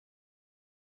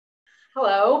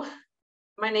Hello,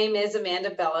 my name is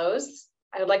Amanda Bellows.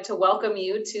 I would like to welcome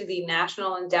you to the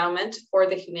National Endowment for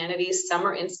the Humanities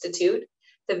Summer Institute,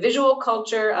 the visual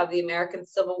culture of the American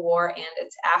Civil War and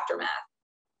its aftermath.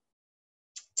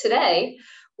 Today,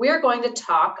 we are going to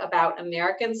talk about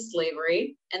American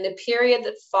slavery and the period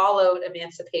that followed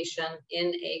emancipation in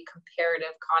a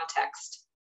comparative context.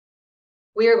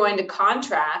 We are going to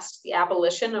contrast the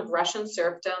abolition of Russian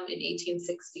serfdom in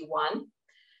 1861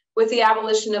 with the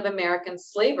abolition of American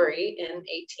slavery in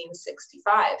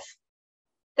 1865.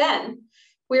 Then,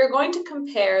 we are going to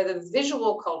compare the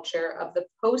visual culture of the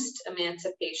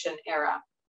post-emancipation era,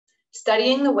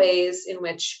 studying the ways in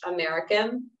which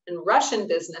American and Russian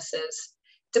businesses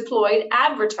deployed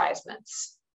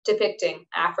advertisements depicting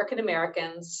African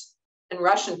Americans and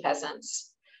Russian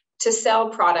peasants to sell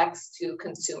products to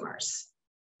consumers.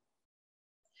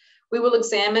 We will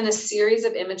examine a series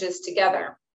of images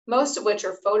together, most of which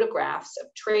are photographs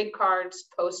of trade cards,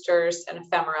 posters, and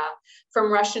ephemera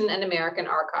from Russian and American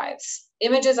archives,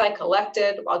 images I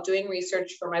collected while doing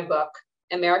research for my book,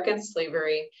 American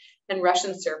Slavery and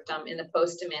Russian Serfdom in the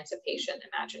Post-Emancipation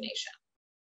Imagination.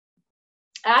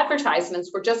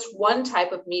 Advertisements were just one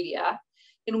type of media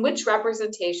in which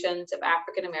representations of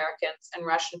African Americans and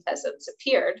Russian peasants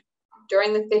appeared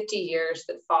during the 50 years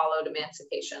that followed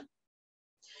emancipation.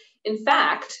 In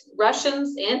fact,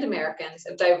 Russians and Americans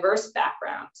of diverse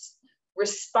backgrounds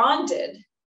responded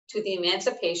to the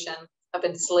emancipation of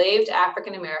enslaved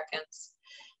African Americans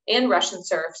and Russian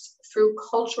serfs through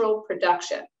cultural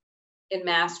production in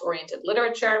mass-oriented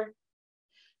literature,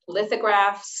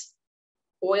 lithographs,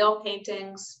 oil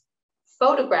paintings,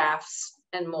 photographs,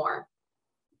 and more.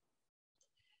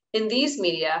 In these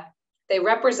media, they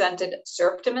represented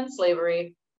serfdom and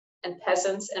slavery and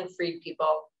peasants and freed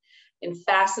people in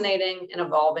fascinating and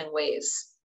evolving ways.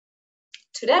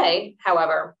 Today,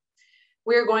 however,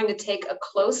 we are going to take a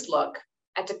close look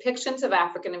at depictions of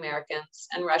African Americans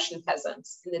and Russian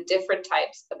peasants in the different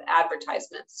types of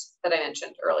advertisements that I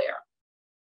mentioned earlier.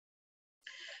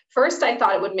 First, I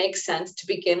thought it would make sense to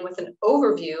begin with an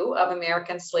overview of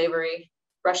American slavery,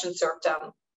 Russian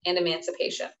serfdom, and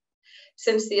emancipation,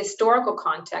 since the historical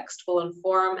context will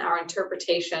inform our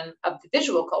interpretation of the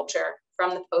visual culture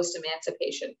from the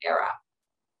post-emancipation era.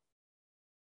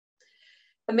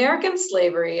 American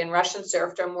slavery and Russian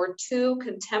serfdom were two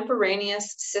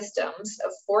contemporaneous systems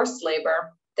of forced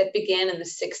labor that began in the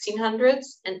 1600s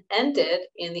and ended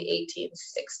in the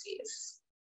 1860s.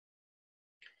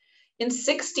 In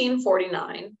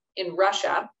 1649, in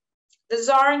Russia, the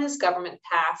Tsar and his government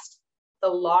passed the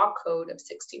Law Code of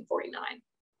 1649.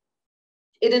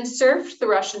 It enserfed the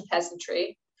Russian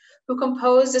peasantry, who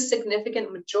composed a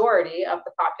significant majority of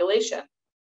the population.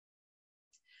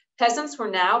 Peasants were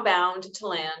now bound to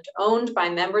land owned by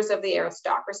members of the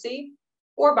aristocracy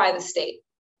or by the state.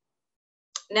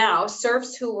 Now,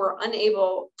 serfs who were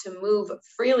unable to move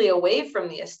freely away from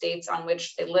the estates on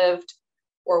which they lived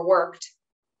or worked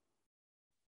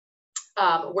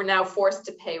were now forced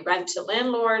to pay rent to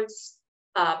landlords,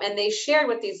 and they shared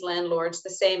with these landlords the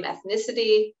same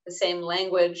ethnicity, the same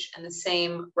language, and the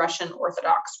same Russian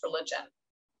Orthodox religion.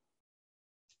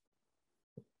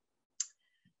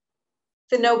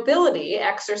 The nobility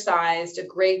exercised a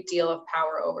great deal of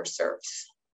power over serfs.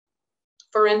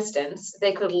 For instance,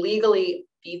 they could legally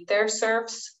beat their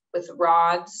serfs with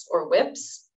rods or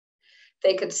whips.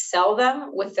 They could sell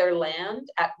them with their land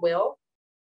at will,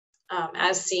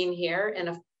 as seen here in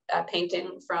a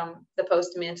painting from the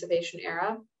post-emancipation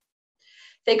era.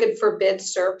 They could forbid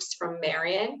serfs from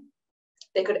marrying.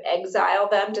 They could exile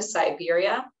them to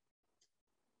Siberia.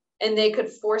 And they could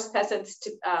force peasants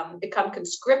to become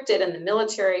conscripted in the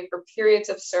military for periods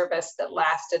of service that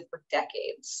lasted for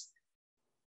decades.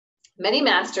 Many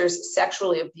masters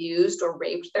sexually abused or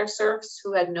raped their serfs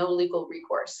who had no legal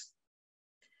recourse.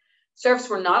 Serfs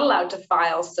were not allowed to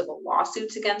file civil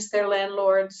lawsuits against their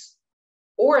landlords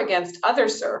or against other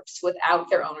serfs without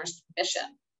their owner's permission.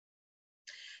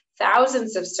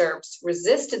 Thousands of serfs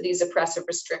resisted these oppressive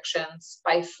restrictions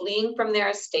by fleeing from their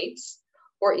estates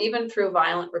or even through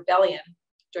violent rebellion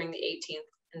during the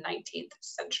 18th and 19th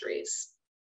centuries.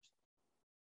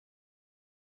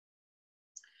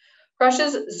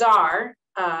 Russia's Tsar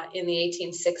in the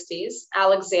 1860s,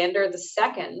 Alexander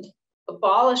II,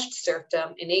 abolished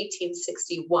serfdom in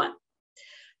 1861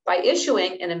 by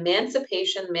issuing an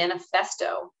emancipation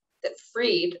manifesto that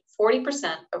freed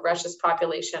 40% of Russia's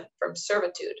population from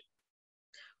servitude.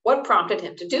 What prompted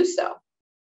him to do so?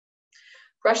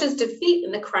 Russia's defeat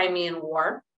in the Crimean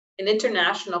War, an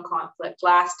international conflict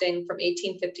lasting from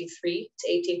 1853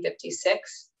 to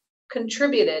 1856,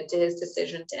 contributed to his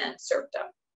decision to end serfdom.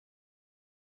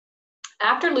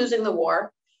 After losing the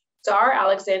war, Tsar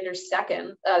Alexander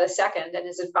II and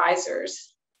his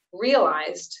advisors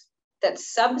realized that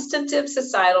substantive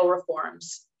societal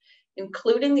reforms,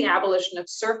 including the abolition of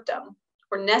serfdom,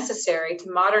 were necessary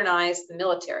to modernize the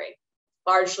military,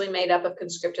 largely made up of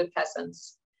conscripted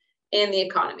peasants, and the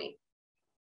economy.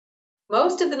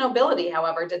 Most of the nobility,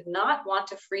 however, did not want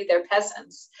to free their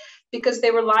peasants because they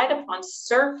relied upon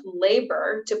serf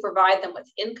labor to provide them with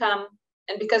income,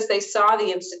 and because they saw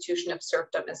the institution of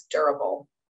serfdom as durable.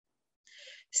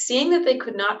 Seeing that they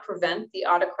could not prevent the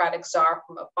autocratic Tsar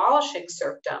from abolishing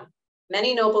serfdom,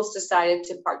 many nobles decided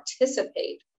to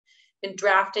participate in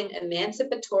drafting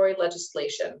emancipatory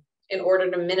legislation in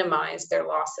order to minimize their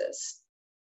losses.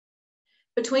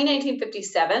 Between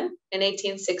 1857 and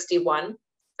 1861,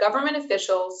 government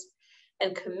officials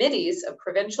and committees of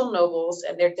provincial nobles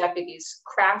and their deputies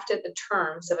crafted the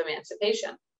terms of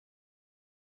emancipation.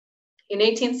 In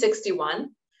 1861,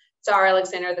 Tsar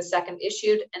Alexander II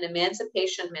issued an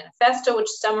Emancipation Manifesto which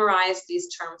summarized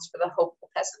these terms for the hopeful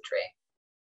peasantry.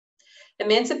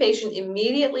 Emancipation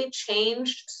immediately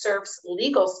changed serfs'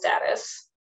 legal status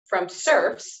from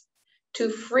serfs to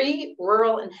free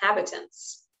rural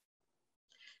inhabitants.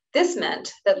 This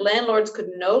meant that landlords could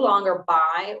no longer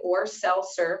buy or sell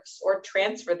serfs or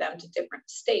transfer them to different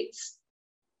states.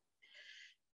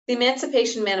 The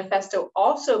Emancipation Manifesto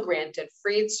also granted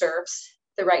freed serfs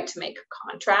the right to make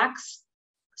contracts,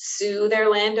 sue their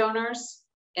landowners,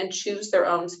 and choose their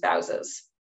own spouses.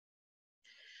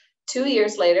 2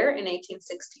 years later, in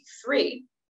 1863,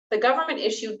 the government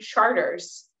issued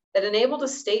charters that enabled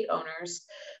estate owners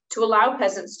to allow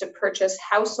peasants to purchase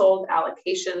household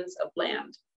allocations of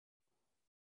land.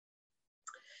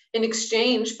 In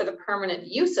exchange for the permanent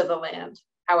use of the land,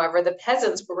 however, the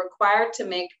peasants were required to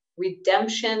make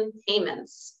redemption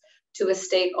payments to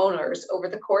estate owners over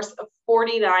the course of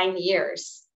 49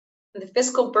 years. And the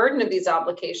fiscal burden of these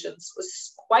obligations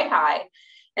was quite high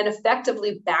and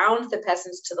effectively bound the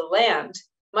peasants to the land,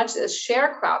 much as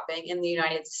sharecropping in the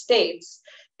United States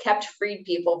kept freed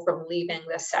people from leaving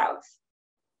the South.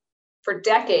 For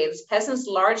decades, peasants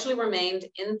largely remained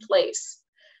in place,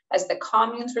 as the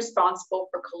communes responsible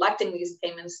for collecting these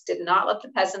payments did not let the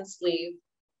peasants leave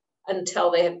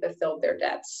until they had fulfilled their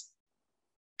debts.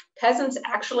 Peasants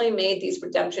actually made these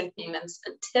redemption payments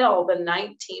until the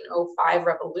 1905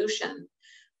 revolution,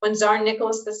 when Tsar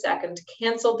Nicholas II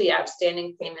canceled the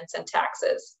outstanding payments and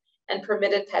taxes and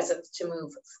permitted peasants to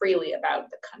move freely about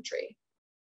the country.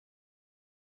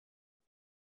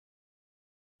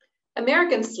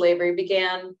 American slavery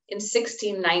began in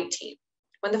 1619,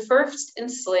 when the first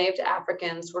enslaved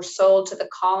Africans were sold to the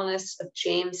colonists of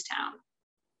Jamestown.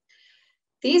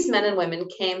 These men and women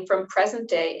came from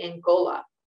present-day Angola.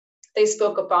 They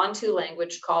spoke a Bantu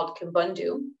language called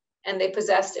Kimbundu, and they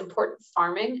possessed important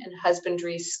farming and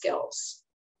husbandry skills.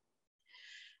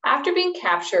 After being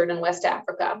captured in West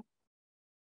Africa,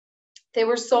 they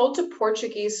were sold to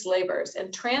Portuguese slavers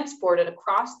and transported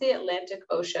across the Atlantic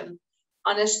Ocean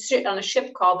on a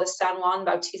ship called the San Juan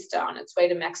Bautista on its way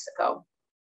to Mexico.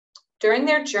 During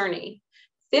their journey,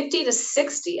 50 to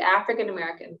 60 African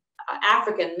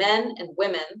men and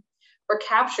women were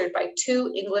captured by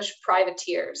two English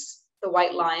privateers, the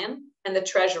White Lion and the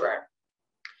Treasurer.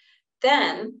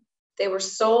 Then they were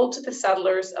sold to the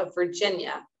settlers of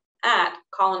Virginia at,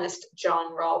 colonist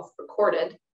John Rolfe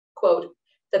recorded, quote,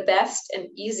 the best and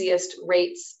easiest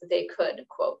rates they could,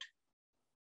 quote.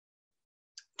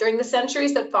 During the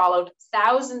centuries that followed,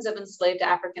 thousands of enslaved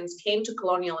Africans came to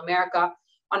colonial America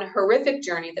on a horrific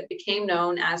journey that became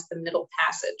known as the Middle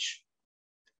Passage.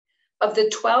 Of the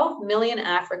 12 million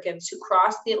Africans who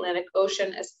crossed the Atlantic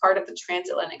Ocean as part of the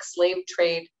transatlantic slave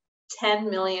trade, 10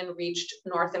 million reached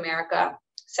North America,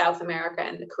 South America,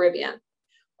 and the Caribbean,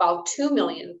 while 2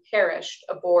 million perished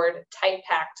aboard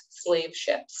tight-packed slave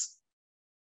ships.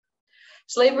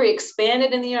 Slavery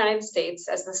expanded in the United States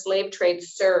as the slave trade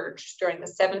surged during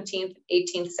the 17th and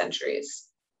 18th centuries.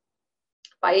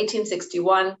 By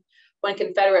 1861, when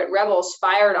Confederate rebels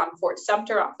fired on Fort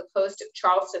Sumter off the coast of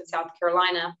Charleston, South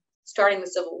Carolina, starting the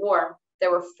Civil War,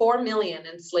 there were 4 million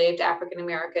enslaved African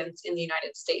Americans in the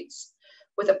United States,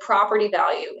 with a property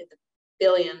value in the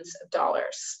billions of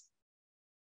dollars.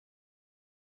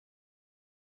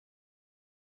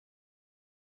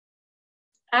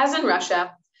 As in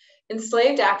Russia,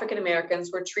 enslaved African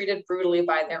Americans were treated brutally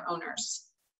by their owners.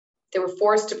 They were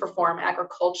forced to perform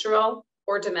agricultural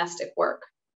or domestic work,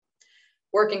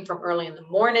 working from early in the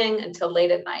morning until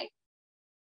late at night.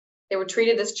 They were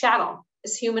treated as chattel,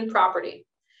 as human property,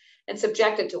 and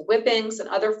subjected to whippings and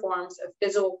other forms of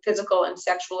physical and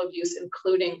sexual abuse,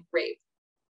 including rape.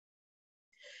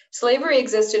 Slavery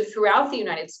existed throughout the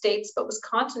United States, but was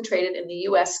concentrated in the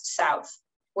US South,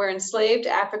 where enslaved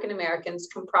African Americans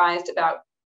comprised about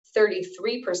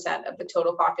 33% of the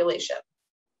total population.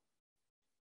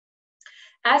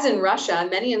 As in Russia,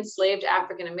 many enslaved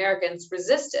African Americans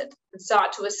resisted and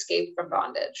sought to escape from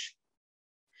bondage.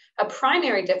 A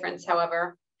primary difference,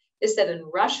 however, is that in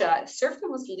Russia,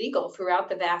 serfdom was legal throughout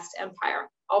the vast empire,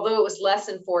 although it was less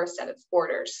enforced at its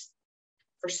borders.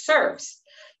 For serfs,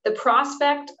 the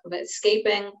prospect of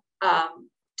escaping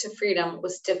to freedom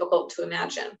was difficult to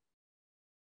imagine.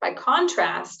 By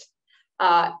contrast,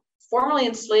 formerly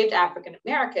enslaved African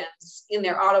Americans, in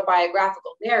their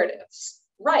autobiographical narratives,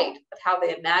 write of how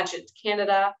they imagined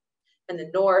Canada and the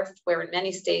North, where in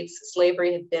many states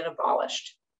slavery had been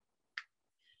abolished.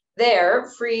 There,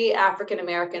 free African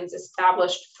Americans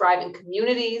established thriving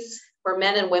communities where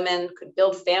men and women could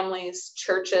build families,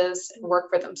 churches, and work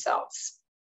for themselves.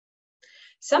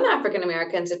 Some African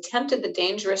Americans attempted the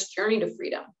dangerous journey to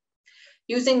freedom,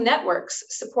 using networks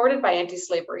supported by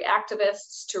anti-slavery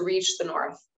activists to reach the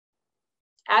North.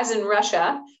 As in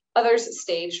Russia, others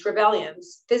staged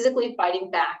rebellions, physically fighting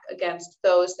back against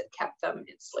those that kept them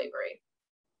in slavery.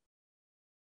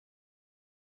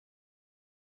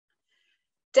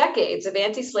 Decades of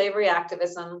anti-slavery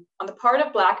activism on the part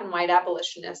of Black and white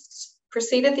abolitionists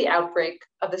preceded the outbreak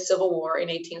of the Civil War in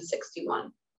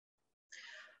 1861.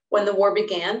 When the war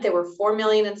began, there were 4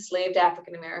 million enslaved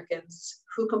African Americans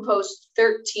who composed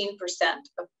 13%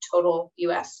 of the total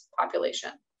US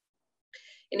population.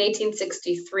 In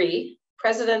 1863,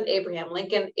 President Abraham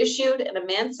Lincoln issued an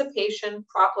Emancipation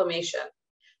Proclamation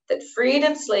that freed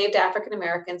enslaved African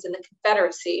Americans in the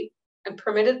Confederacy and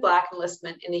permitted Black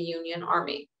enlistment in the Union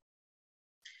Army.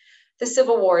 The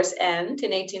Civil War's end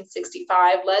in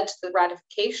 1865 led to the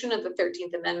ratification of the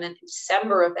 13th Amendment in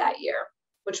December of that year,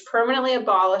 which permanently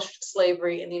abolished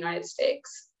slavery in the United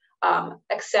States,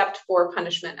 except for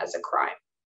punishment as a crime.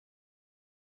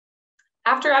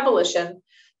 After abolition,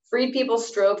 freed people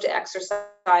strove to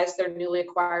exercise their newly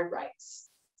acquired rights.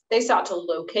 They sought to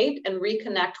locate and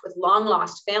reconnect with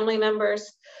long-lost family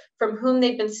members from whom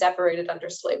they'd been separated under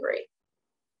slavery.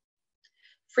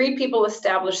 Freed people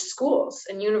established schools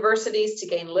and universities to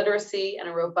gain literacy and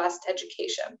a robust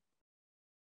education.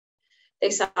 They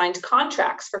signed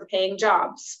contracts for paying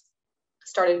jobs,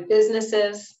 started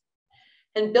businesses,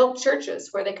 and built churches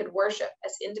where they could worship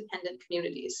as independent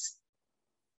communities.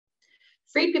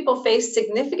 Freed people faced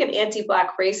significant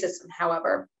anti-Black racism,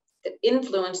 however, that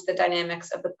influenced the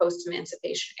dynamics of the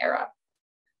post-emancipation era.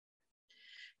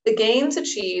 The gains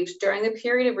achieved during the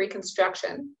period of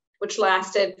Reconstruction, which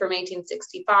lasted from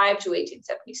 1865 to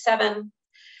 1877,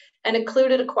 and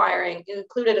included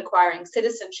acquiring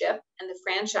citizenship and the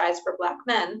franchise for Black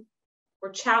men,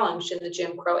 were challenged in the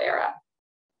Jim Crow era.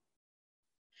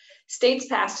 States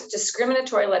passed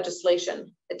discriminatory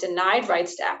legislation that denied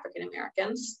rights to African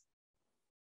Americans.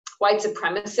 White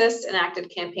supremacists enacted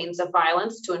campaigns of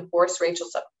violence to enforce racial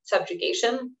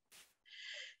subjugation.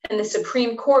 And the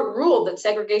Supreme Court ruled that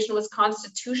segregation was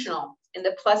constitutional in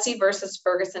the Plessy versus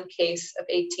Ferguson case of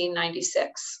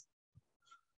 1896.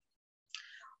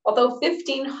 Although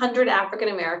 1,500 African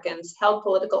Americans held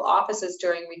political offices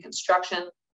during Reconstruction,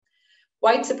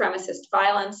 white supremacist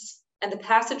violence and the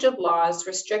passage of laws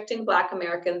restricting Black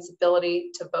Americans'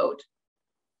 ability to vote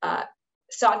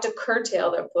sought to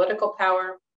curtail their political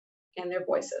power and their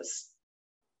voices.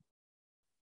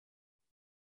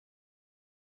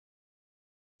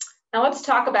 Now let's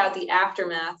talk about the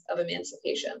aftermath of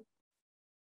emancipation.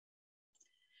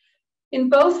 In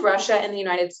both Russia and the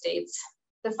United States,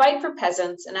 the fight for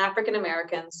peasants and African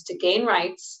Americans to gain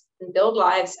rights and build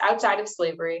lives outside of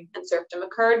slavery and serfdom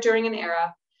occurred during an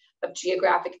era of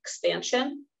geographic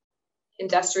expansion,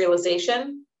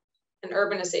 industrialization, and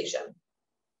urbanization.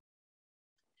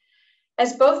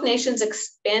 As both nations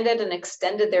expanded and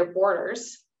extended their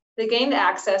borders, they gained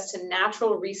access to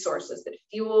natural resources that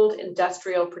fueled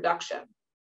industrial production.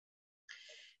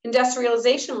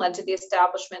 Industrialization led to the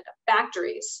establishment of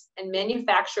factories and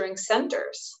manufacturing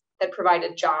centers that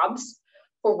provided jobs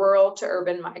for rural to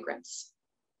urban migrants.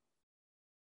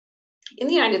 In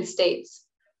the United States,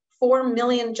 4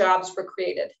 million jobs were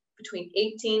created between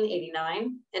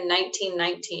 1889 and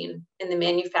 1919 in the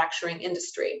manufacturing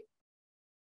industry.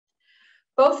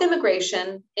 Both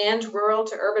immigration and rural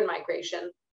to urban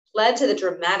migration led to the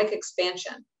dramatic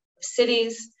expansion of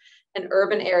cities and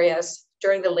urban areas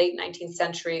during the late 19th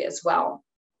century as well.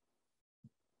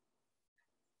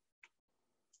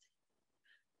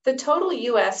 The total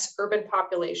US urban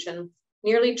population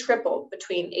nearly tripled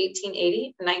between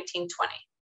 1880 and 1920,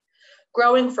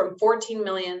 growing from 14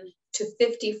 million to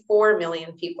 54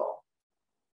 million people.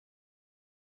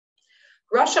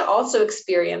 Russia also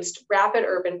experienced rapid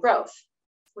urban growth,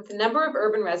 with the number of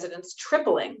urban residents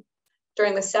tripling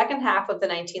during the second half of the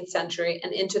 19th century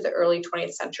and into the early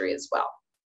 20th century as well.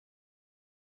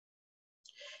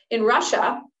 In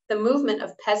Russia, the movement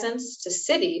of peasants to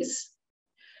cities,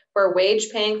 where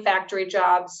wage-paying factory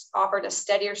jobs offered a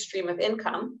steadier stream of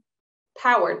income,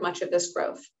 powered much of this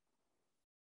growth.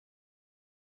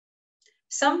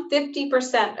 Some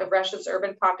 50% of Russia's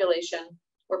urban population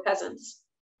were peasants.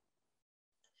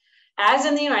 As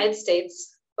in the United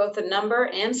States, both the number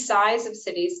and size of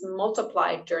cities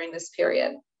multiplied during this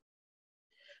period.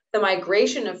 The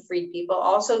migration of freed people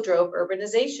also drove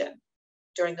urbanization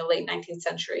during the late 19th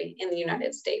century in the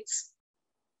United States.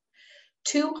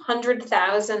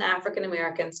 200,000 African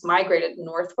Americans migrated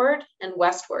northward and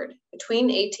westward between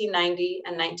 1890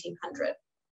 and 1900.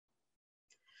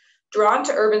 Drawn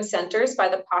to urban centers by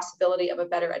the possibility of a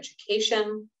better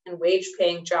education and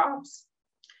wage-paying jobs,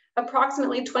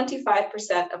 approximately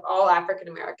 25% of all African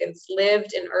Americans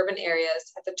lived in urban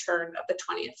areas at the turn of the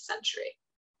 20th century.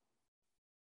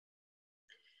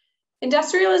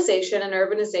 Industrialization and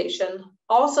urbanization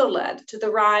also led to the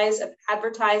rise of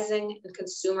advertising and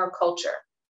consumer culture.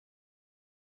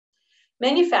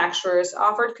 Manufacturers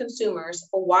offered consumers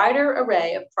a wider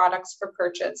array of products for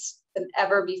purchase than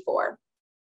ever before.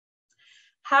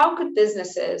 How could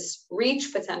businesses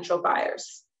reach potential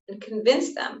buyers and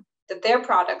convince them that their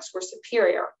products were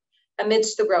superior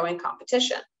amidst the growing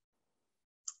competition?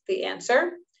 The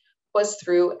answer was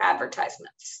through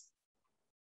advertisements.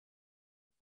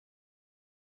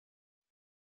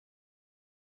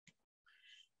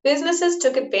 Businesses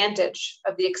took advantage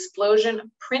of the explosion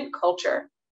of print culture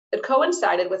that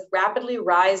coincided with rapidly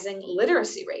rising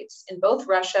literacy rates in both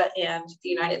Russia and the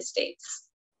United States.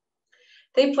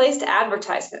 They placed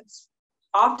advertisements,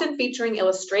 often featuring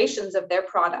illustrations of their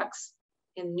products,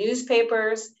 in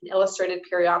newspapers and illustrated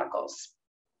periodicals.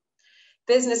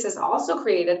 Businesses also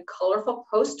created colorful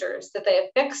posters that they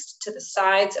affixed to the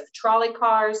sides of trolley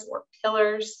cars or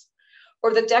pillars,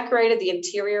 or that decorated the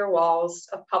interior walls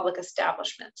of public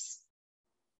establishments.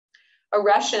 A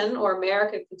Russian or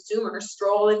American consumer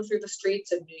strolling through the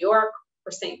streets of New York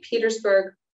or St.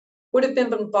 Petersburg would have been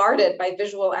bombarded by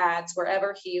visual ads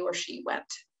wherever he or she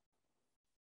went.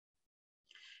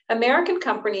 American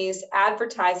companies'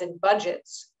 advertising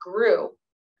budgets grew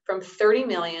from 30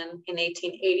 million in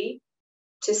 1880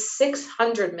 to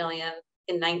 600 million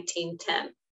in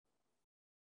 1910.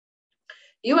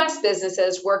 US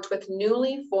businesses worked with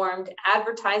newly formed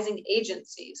advertising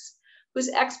agencies whose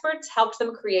experts helped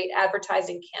them create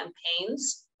advertising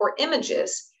campaigns or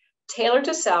images tailored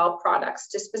to sell products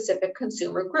to specific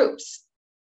consumer groups.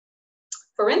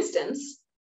 For instance,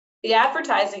 the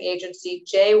advertising agency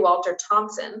J. Walter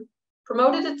Thompson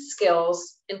promoted its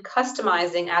skills in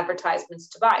customizing advertisements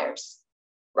to buyers,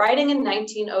 writing in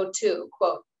 1902,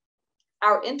 quote,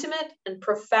 "Our intimate and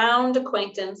profound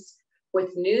acquaintance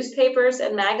with newspapers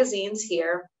and magazines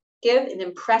here give an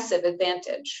impressive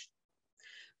advantage.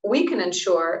 We can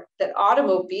ensure that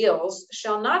automobiles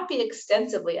shall not be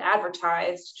extensively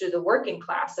advertised to the working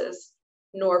classes,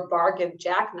 nor bargain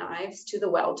jackknives to the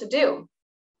well-to-do."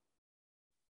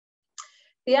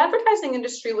 The advertising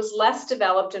industry was less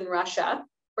developed in Russia,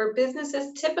 where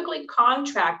businesses typically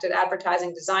contracted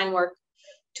advertising design work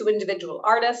to individual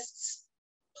artists,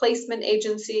 placement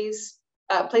agents,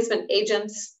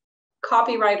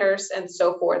 copywriters, and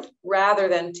so forth, rather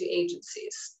than to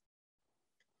agencies.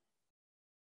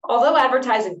 Although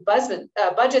advertising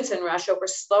budgets in Russia were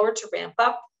slower to ramp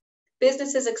up,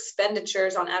 businesses'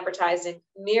 expenditures on advertising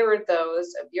mirrored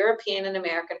those of European and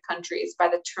American countries by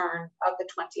the turn of the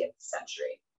 20th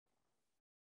century.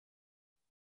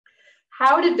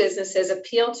 How did businesses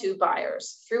appeal to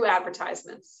buyers through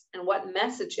advertisements, and what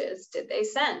messages did they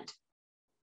send?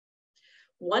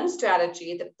 One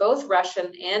strategy that both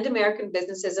Russian and American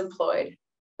businesses employed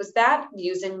was that of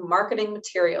using marketing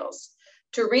materials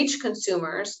to reach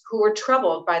consumers who were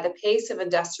troubled by the pace of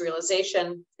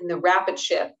industrialization and the rapid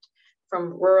shift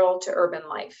from rural to urban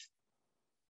life.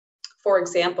 For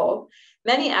example,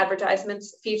 many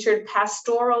advertisements featured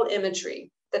pastoral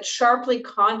imagery that sharply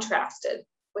contrasted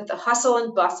with the hustle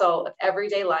and bustle of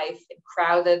everyday life in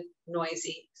crowded,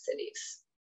 noisy cities.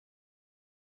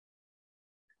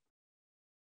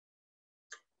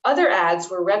 Other ads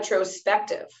were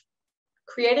retrospective,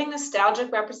 creating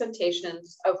nostalgic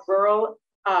representations of rural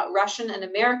Russian and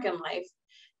American life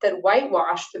that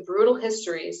whitewashed the brutal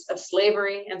histories of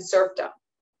slavery and serfdom.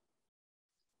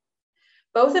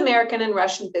 Both American and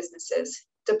Russian businesses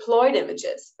deployed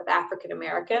images of African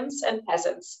Americans and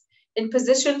peasants in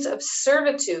positions of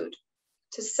servitude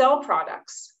to sell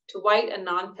products to white and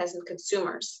non-peasant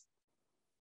consumers.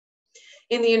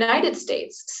 In the United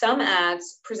States, some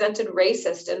ads presented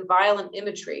racist and violent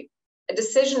imagery, a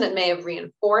decision that may have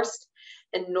reinforced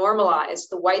and normalized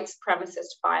the white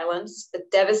supremacist violence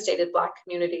that devastated Black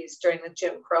communities during the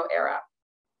Jim Crow era.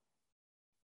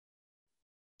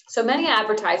 So many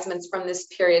advertisements from this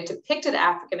period depicted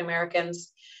African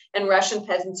Americans and Russian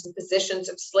peasants in positions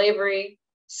of slavery,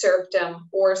 serfdom,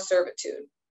 or servitude.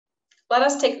 Let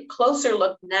us take a closer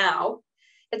look now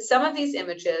at some of these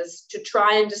images to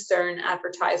try and discern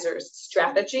advertisers'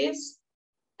 strategies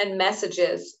and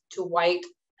messages to white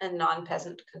and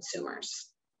non-peasant consumers.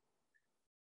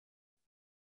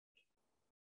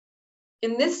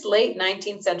 In this late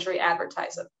 19th century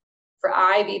advertisement for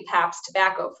I.V. Pabst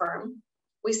tobacco firm,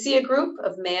 we see a group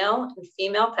of male and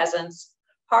female peasants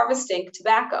harvesting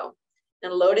tobacco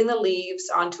and loading the leaves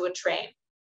onto a train,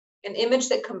 an image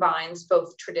that combines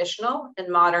both traditional and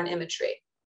modern imagery.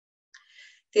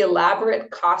 The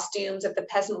elaborate costumes of the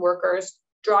peasant workers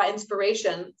draw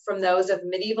inspiration from those of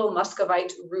medieval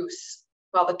Muscovite Rus,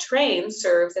 while the train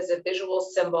serves as a visual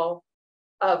symbol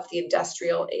of the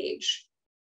industrial age.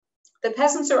 The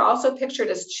peasants are also pictured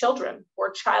as children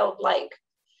or childlike,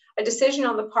 a decision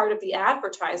on the part of the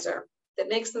advertiser that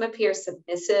makes them appear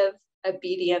submissive,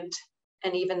 obedient,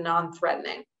 and even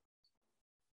non-threatening.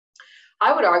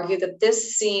 I would argue that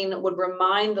this scene would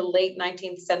remind the late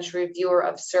 19th century viewer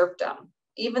of serfdom,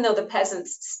 even though the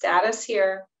peasant's status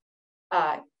here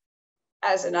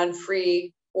as an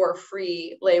unfree or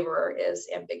free laborer is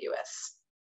ambiguous.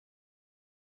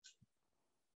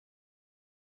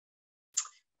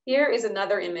 Here is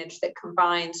another image that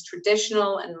combines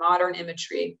traditional and modern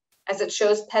imagery as it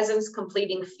shows peasants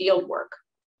completing field work.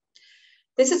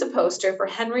 This is a poster for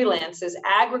Henry Lance's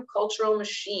agricultural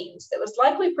machines that was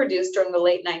likely produced during the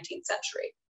late 19th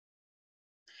century.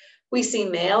 We see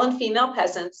male and female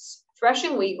peasants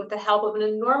threshing wheat with the help of an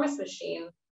enormous machine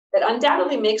that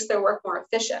undoubtedly makes their work more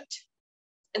efficient.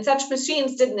 And such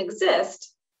machines didn't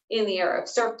exist in the era of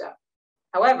serfdom.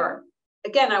 However,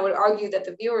 again, I would argue that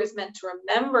the viewer is meant to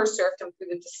remember serfdom through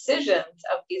the decisions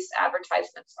of these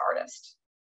advertisements artists.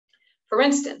 For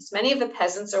instance, many of the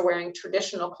peasants are wearing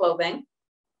traditional clothing,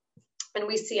 and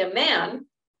we see a man,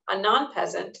 a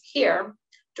non-peasant here,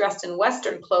 dressed in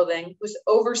Western clothing, who's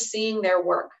overseeing their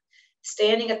work,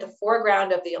 standing at the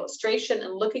foreground of the illustration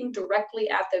and looking directly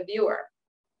at the viewer.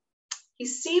 He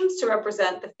seems to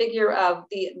represent the figure of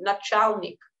the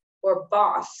nachalnik, or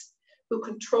boss, who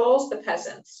controls the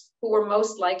peasants, who were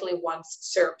most likely once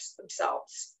serfs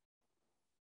themselves.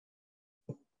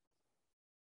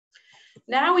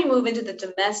 Now we move into the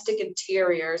domestic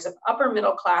interiors of upper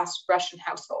middle class Russian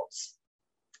households.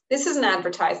 This is an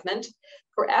advertisement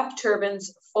for F.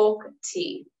 Turbin's folk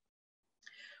tea.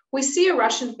 We see a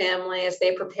Russian family as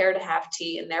they prepare to have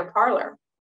tea in their parlor.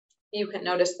 You can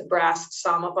notice the brass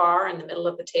samovar in the middle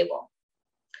of the table.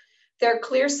 There are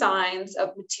clear signs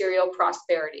of material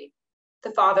prosperity.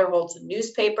 The father holds a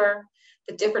newspaper.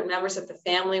 The different members of the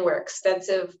family wear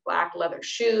expensive black leather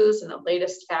shoes and the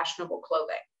latest fashionable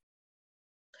clothing.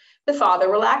 The father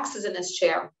relaxes in his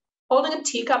chair, holding a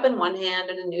teacup in one hand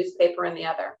and a newspaper in the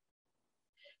other.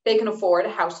 They can afford a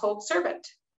household servant,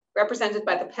 represented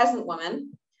by the peasant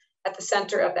woman at the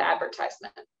center of the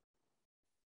advertisement.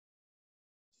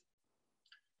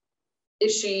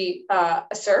 Is she a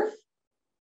serf?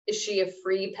 Is she a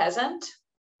free peasant?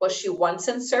 Was she once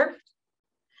serfed?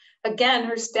 Again,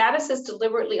 her status is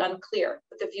deliberately unclear,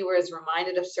 but the viewer is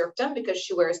reminded of serfdom because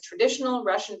she wears traditional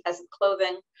Russian peasant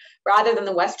clothing rather than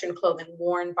the Western clothing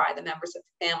worn by the members of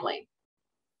the family.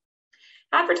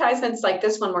 Advertisements like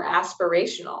this one were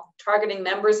aspirational, targeting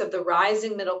members of the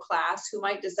rising middle class who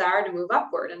might desire to move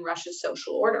upward in Russia's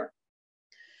social order.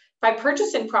 By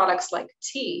purchasing products like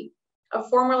tea, a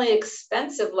formerly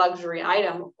expensive luxury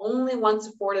item only once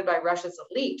afforded by Russia's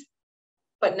elite,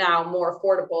 but now more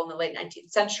affordable in the late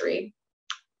 19th century,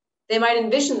 they might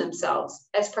envision themselves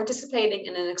as participating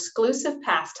in an exclusive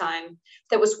pastime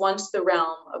that was once the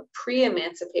realm of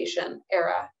pre-emancipation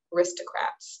era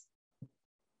aristocrats.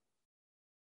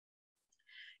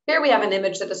 Here we have an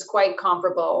image that is quite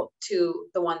comparable to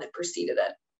the one that preceded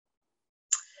it.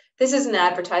 This is an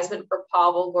advertisement for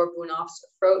Pavel Gorbunov's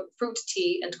fruit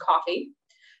tea and coffee,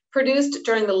 produced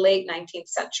during the late 19th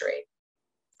century.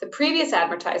 The previous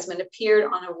advertisement appeared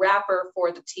on a wrapper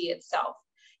for the tea itself.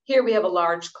 Here we have a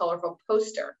large, colorful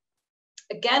poster.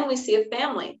 Again, we see a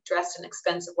family dressed in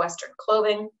expensive Western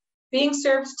clothing, being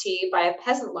served tea by a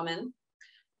peasant woman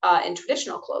in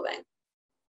traditional clothing.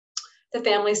 The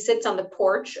family sits on the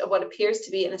porch of what appears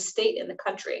to be an estate in the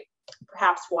country,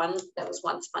 perhaps one that was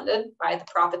once funded by the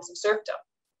profits of serfdom.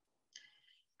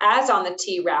 As on the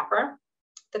tea wrapper,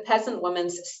 The peasant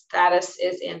woman's status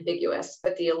is ambiguous,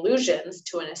 but the allusions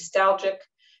to a nostalgic,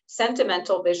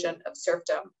 sentimental vision of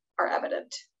serfdom are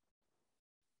evident.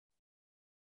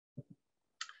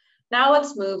 Now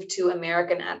let's move to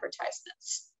American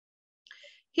advertisements.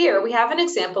 Here we have an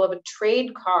example of a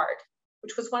trade card,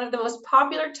 which was one of the most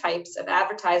popular types of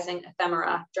advertising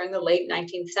ephemera during the late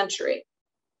 19th century.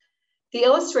 The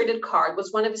illustrated card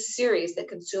was one of a series that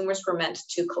consumers were meant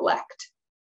to collect.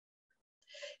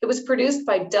 It was produced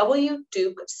by W.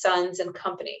 Duke Sons and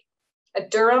Company, a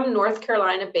Durham, North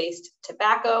Carolina-based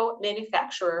tobacco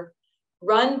manufacturer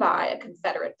run by a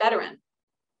Confederate veteran.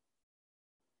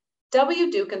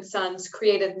 W. Duke and Sons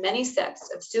created many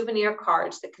sets of souvenir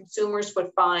cards that consumers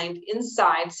would find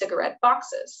inside cigarette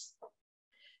boxes.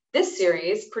 This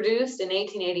series, produced in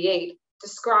 1888,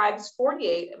 describes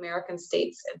 48 American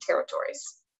states and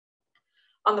territories.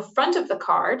 On the front of the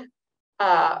card,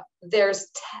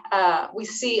 we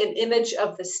see an image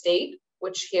of the state,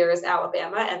 which here is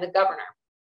Alabama, and the governor.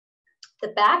 The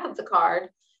back of the card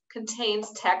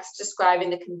contains text describing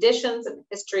the conditions and the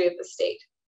history of the state.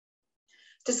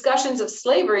 Discussions of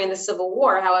slavery in the Civil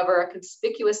War, however, are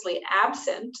conspicuously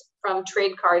absent from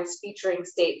trade cards featuring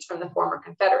states from the former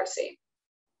Confederacy.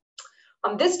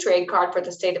 On this trade card for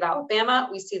the state of Alabama,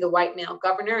 we see the white male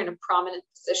governor in a prominent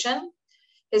position.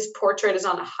 His portrait is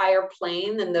on a higher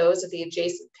plane than those of the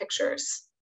adjacent pictures.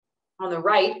 On the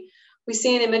right, we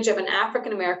see an image of an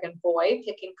African-American boy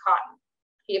picking cotton.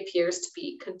 He appears to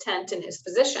be content in his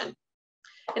position,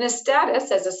 and his status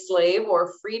as a slave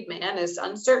or freedman is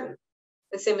uncertain.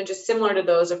 This image is similar to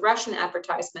those of Russian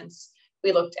advertisements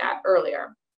we looked at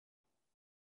earlier.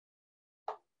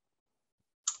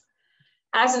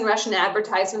 As in Russian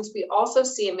advertisements, we also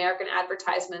see American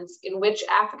advertisements in which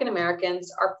African Americans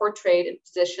are portrayed in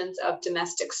positions of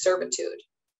domestic servitude.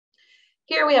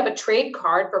 Here we have a trade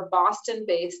card for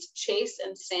Boston-based Chase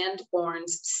and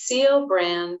Sanborn's Seal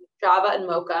brand Java and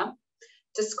Mocha,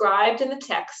 described in the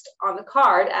text on the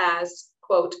card as,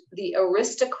 quote, the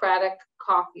aristocratic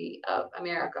coffee of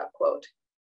America, quote.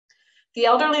 The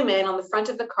elderly man on the front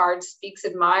of the card speaks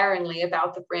admiringly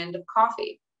about the brand of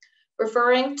coffee,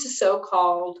 referring to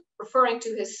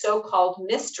his so-called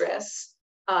mistress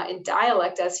in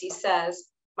dialect, as he says,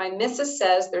 my missus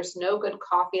says there's no good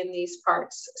coffee in these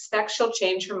parts. Expect she'll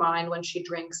change her mind when she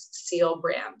drinks Seal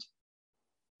brand.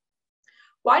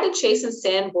 Why did Chase and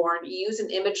Sanborn use an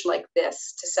image like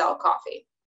this to sell coffee?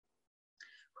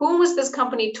 Whom was this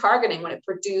company targeting when it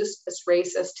produced this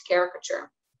racist caricature?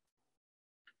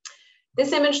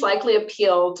 This image likely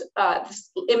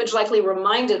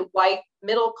reminded white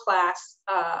middle-class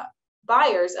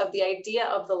buyers of the idea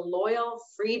of the loyal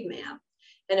freedman,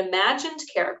 an imagined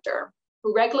character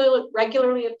who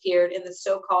regularly appeared in the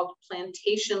so-called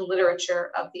plantation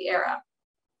literature of the era.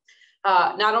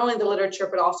 Not only the literature,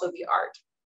 but also the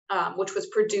art, which was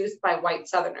produced by white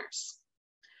Southerners.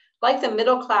 Like the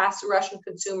middle-class Russian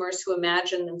consumers who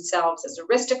imagined themselves as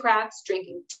aristocrats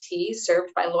drinking tea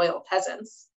served by loyal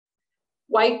peasants,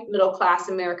 white middle-class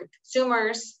American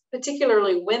consumers,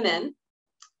 particularly women,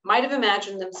 might have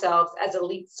imagined themselves as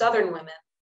elite Southern women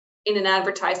in an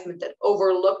advertisement that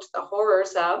overlooked the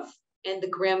horrors of and the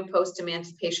grim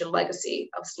post-emancipation legacy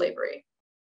of slavery.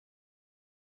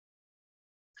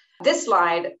 This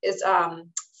slide is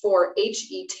for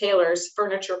H.E. Taylor's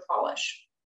furniture polish.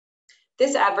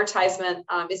 This advertisement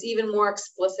is even more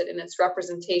explicit in its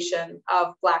representation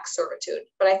of Black servitude,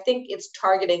 but I think it's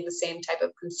targeting the same type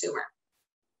of consumer.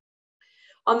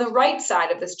 On the right side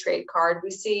of this trade card,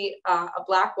 we see a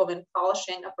Black woman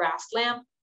polishing a brass lamp,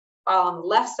 while on the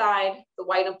left side, the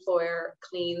white employer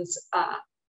cleans a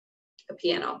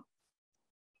piano.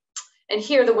 And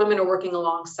here the women are working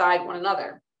alongside one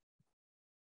another.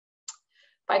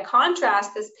 By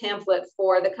contrast, this pamphlet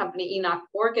for the company Enoch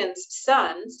Morgan's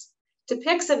Sons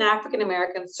depicts an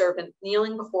African-American servant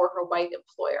kneeling before her white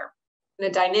employer in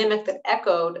a dynamic that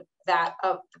echoed that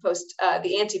of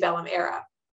the antebellum era.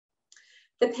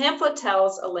 The pamphlet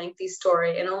tells a lengthy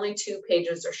story and only 2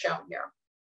 pages are shown here.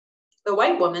 The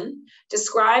white woman,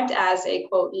 described as a,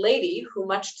 quote, lady who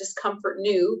much discomfort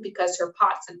knew because her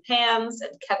pots and pans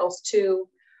and kettles too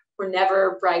were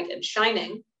never bright and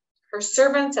shining, her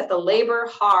servants at the labor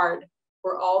hard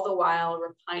were all the while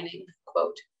repining,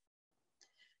 quote.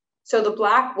 So the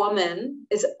Black woman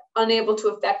is unable to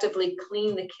effectively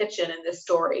clean the kitchen in this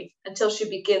story until she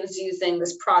begins using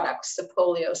this product,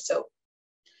 Sapolio soap.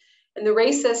 And the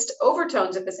racist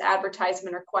overtones of this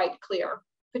advertisement are quite clear,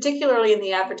 particularly in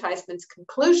the advertisement's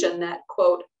conclusion that,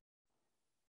 quote,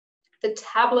 the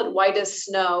tablet white as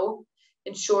snow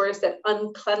ensures that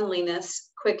uncleanliness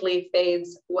quickly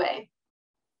fades away.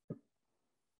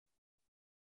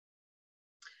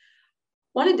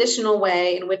 One additional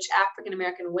way in which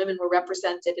African-American women were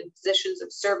represented in positions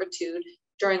of servitude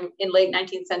in late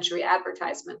 19th century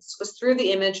advertisements was through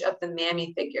the image of the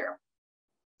mammy figure.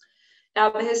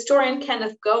 Now, the historian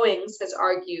Kenneth Goings has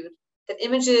argued that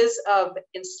images of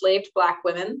enslaved Black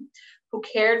women who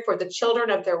cared for the children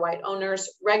of their white owners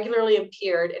regularly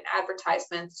appeared in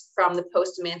advertisements from the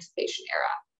post-emancipation era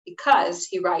because,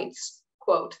 he writes,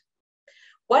 quote,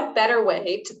 "What better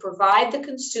way to provide the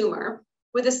consumer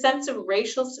with a sense of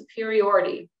racial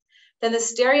superiority than the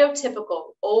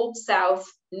stereotypical Old South,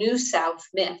 New South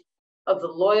myth of the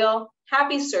loyal,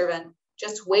 happy servant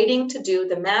just waiting to do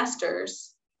the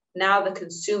master's, now the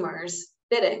consumer's,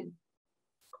 bidding."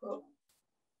 Quote.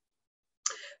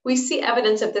 We see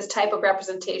evidence of this type of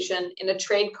representation in a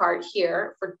trade card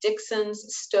here for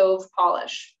Dixon's stove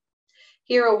polish.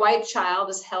 Here, a white child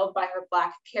is held by her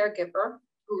Black caregiver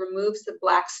who removes the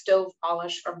black stove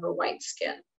polish from her white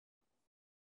skin.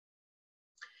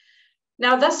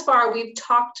 Now, thus far, we've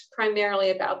talked primarily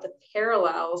about the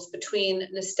parallels between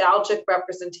nostalgic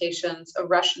representations of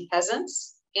Russian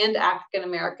peasants and African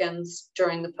Americans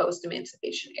during the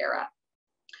post-emancipation era.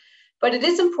 But it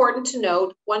is important to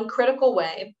note one critical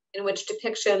way in which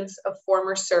depictions of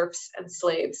former serfs and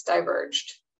slaves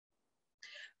diverged.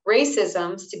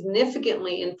 Racism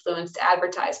significantly influenced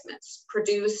advertisements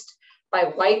produced by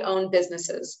white-owned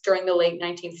businesses during the late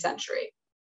 19th century.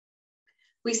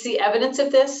 We see evidence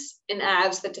of this in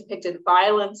ads that depicted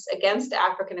violence against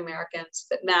African Americans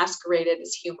but masqueraded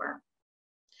as humor.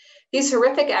 These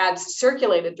horrific ads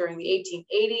circulated during the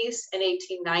 1880s and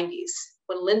 1890s,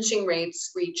 when lynching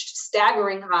rates reached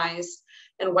staggering highs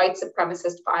and white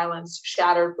supremacist violence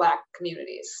shattered Black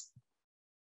communities.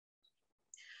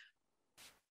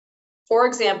 For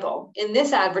example, in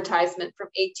this advertisement from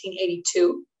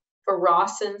 1882 for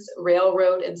Rawson's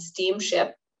Railroad and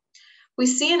Steamship, we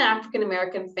see an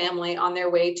African-American family on their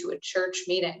way to a church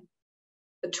meeting.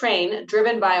 The train,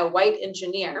 driven by a white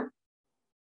engineer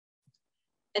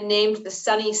and named the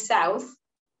Sunny South,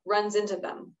 runs into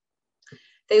them.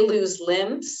 They lose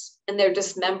limbs and their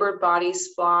dismembered bodies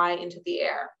fly into the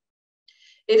air.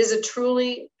 It is a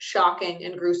truly shocking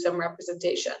and gruesome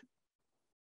representation.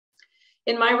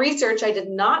 In my research, I did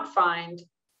not find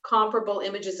comparable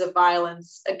images of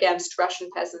violence against Russian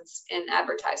peasants in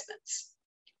advertisements.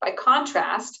 By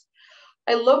contrast,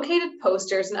 I located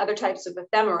posters and other types of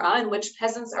ephemera in which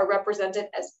peasants are represented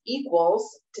as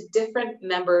equals to different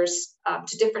members,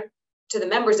 to the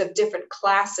members of different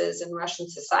classes in Russian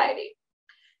society,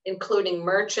 including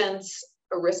merchants,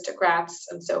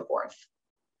 aristocrats, and so forth.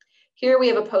 Here we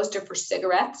have a poster for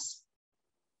cigarettes,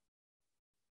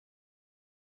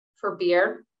 for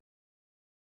beer,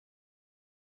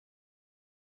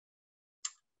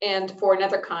 and for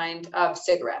another kind of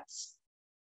cigarettes.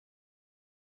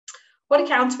 What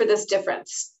accounts for this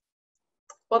difference?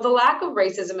 Well, the lack of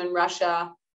racism in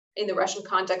Russia, in the Russian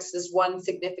context, is one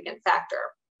significant factor.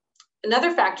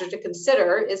 Another factor to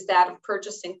consider is that of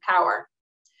purchasing power.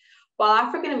 While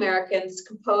African Americans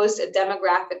composed a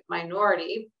demographic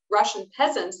minority, Russian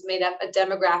peasants made up a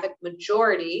demographic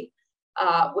majority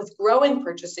with growing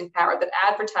purchasing power that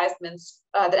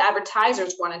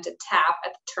advertisers wanted to tap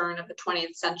at the turn of the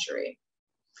 20th century.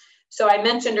 So I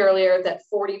mentioned earlier that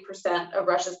 40% of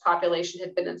Russia's population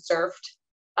had been enserfed,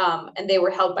 and they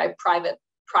were held by private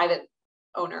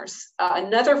owners.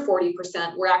 Another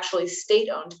 40% were actually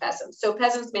state-owned peasants. So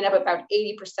peasants made up about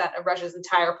 80% of Russia's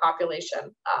entire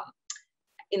population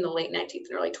in the late 19th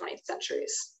and early 20th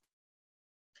centuries.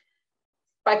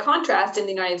 By contrast, in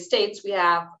the United States, we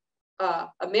have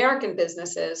American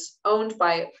businesses owned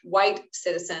by white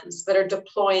citizens that are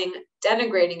deploying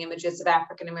denigrating images of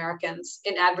African Americans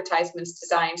in advertisements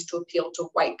designed to appeal to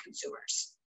white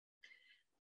consumers.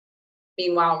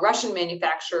 Meanwhile, Russian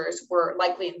manufacturers were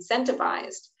likely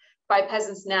incentivized by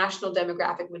peasants' national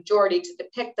demographic majority to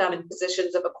depict them in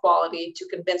positions of equality to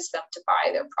convince them to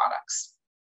buy their products.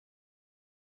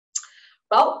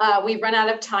 Well, we've run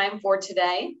out of time for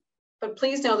today. But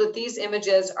please know that these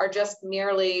images are just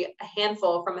merely a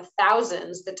handful from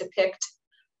thousands that depict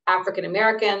African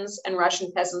Americans and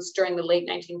Russian peasants during the late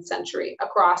 19th century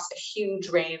across a huge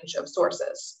range of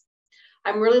sources.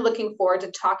 I'm really looking forward to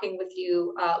talking with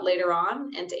you later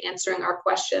on and to answering your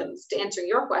questions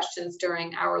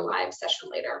during our live session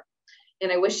later.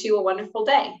 And I wish you a wonderful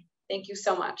day. Thank you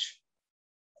so much.